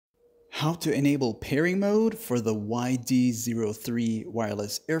How to enable pairing mode for the YD03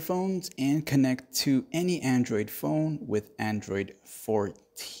 wireless earphones and connect to any Android phone with Android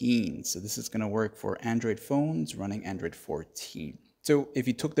 14. So this is going to work for Android phones running Android 14. So if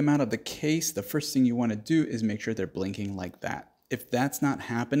you took them out of the case, the first thing you want to do is make sure they're blinking like that. If that's not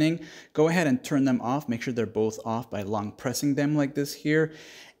happening, go ahead and turn them off. Make sure they're both off by long pressing them like this here,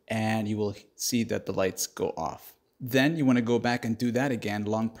 and you will see that the lights go off. Then you want to go back and do that again,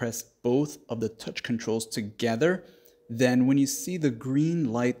 long press both of the touch controls together. Then when you see the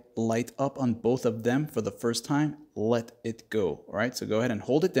green light light up on both of them for the first time, let it go. All right, so go ahead and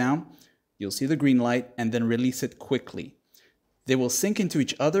hold it down. You'll see the green light and then release it quickly. They will sync into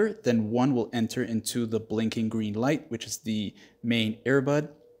each other, then one will enter into the blinking green light, which is the main earbud,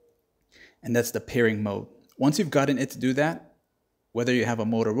 and that's the pairing mode. Once you've gotten it to do that, whether you have a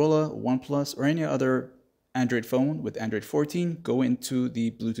Motorola, OnePlus, or any other Android phone with Android 14, go into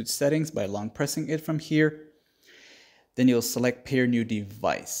the Bluetooth settings by long pressing it from here. Then you'll select pair new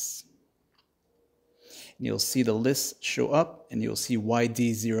device. And you'll see the list show up and you'll see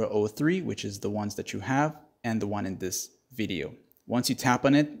YD03, which is the ones that you have and the one in this video. Once you tap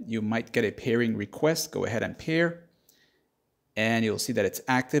on it, you might get a pairing request. Go ahead and pair. And you'll see that it's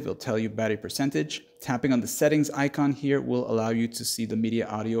active. It'll tell you battery percentage. Tapping on the settings icon here will allow you to see the media,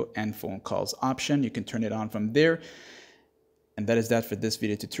 audio, and phone calls option. You can turn it on from there. And that is that for this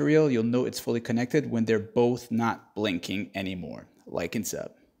video tutorial. You'll know it's fully connected when they're both not blinking anymore. Like and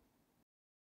sub.